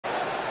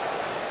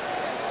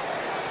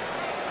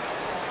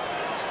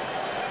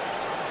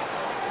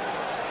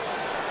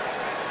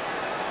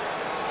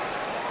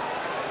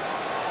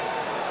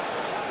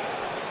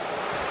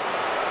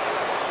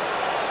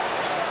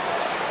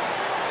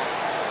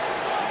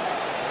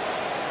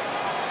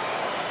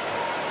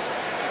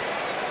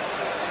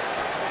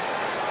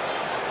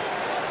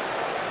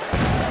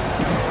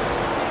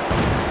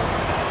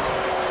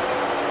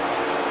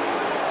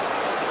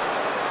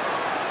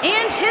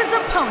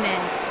his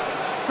opponent,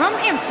 from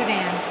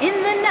Amsterdam in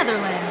the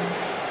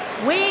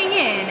Netherlands, weighing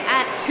in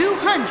at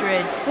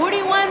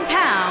 241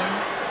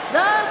 pounds,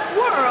 the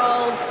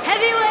World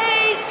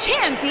Heavyweight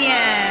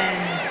Champion,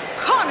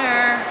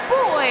 Connor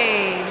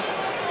Boyd.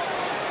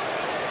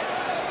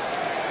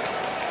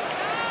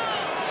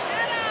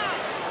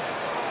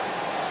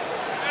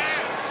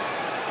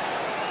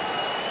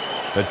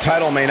 The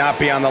title may not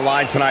be on the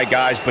line tonight,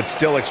 guys, but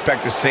still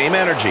expect the same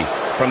energy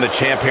from the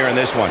champ here in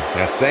this one.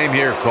 Yeah, same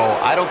here, Cole.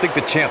 I don't think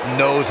the champ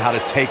knows how to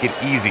take it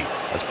easy.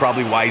 That's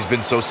probably why he's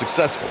been so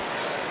successful.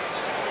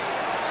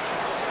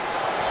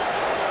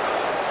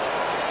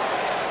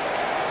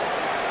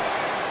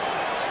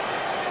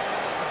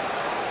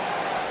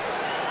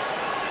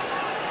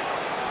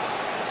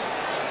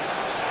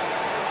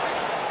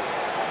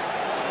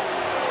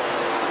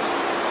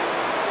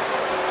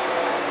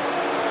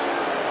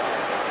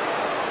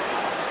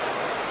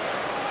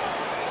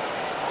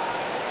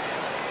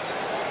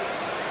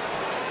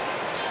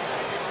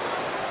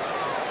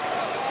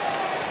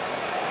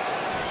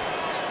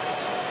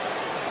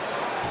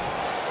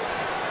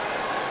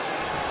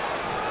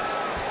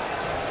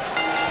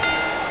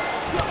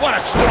 What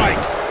a strike!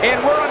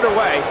 And we're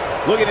underway.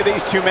 Looking at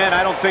these two men,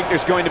 I don't think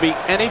there's going to be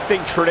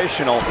anything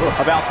traditional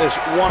about this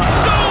one.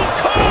 Stone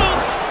Cold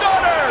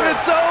Stunner!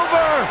 It's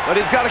over! But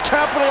he's got to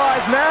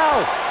capitalize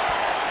now.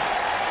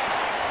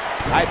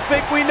 I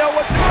think we know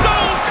what the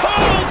Stone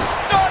Cold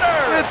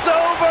Stunner! It's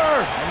over!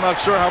 I'm not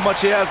sure how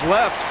much he has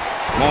left.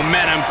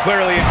 Momentum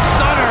clearly in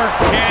Stunner.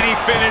 Can he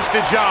finish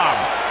the job?